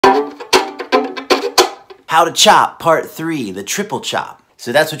How to chop, part 3, the triple chop.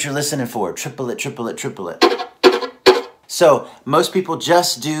 So that's what you're listening for, triplet, triplet, triplet. So most people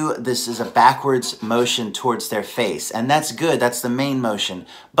just do this as a backwards motion towards their face, and that's good, that's the main motion.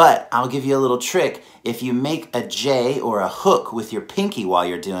 But I'll give you a little trick. If you make a J or a hook with your pinky while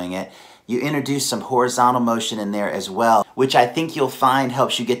you're doing it, you introduce some horizontal motion in there as well, which I think you'll find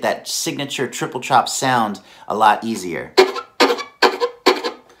helps you get that signature triple chop sound a lot easier.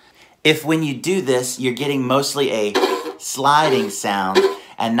 If when you do this, you're getting mostly a sliding sound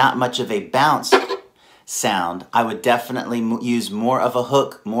and not much of a bounce sound, I would definitely use more of a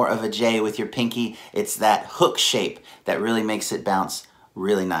hook, more of a J with your pinky. It's that hook shape that really makes it bounce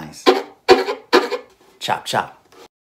really nice. Chop, chop.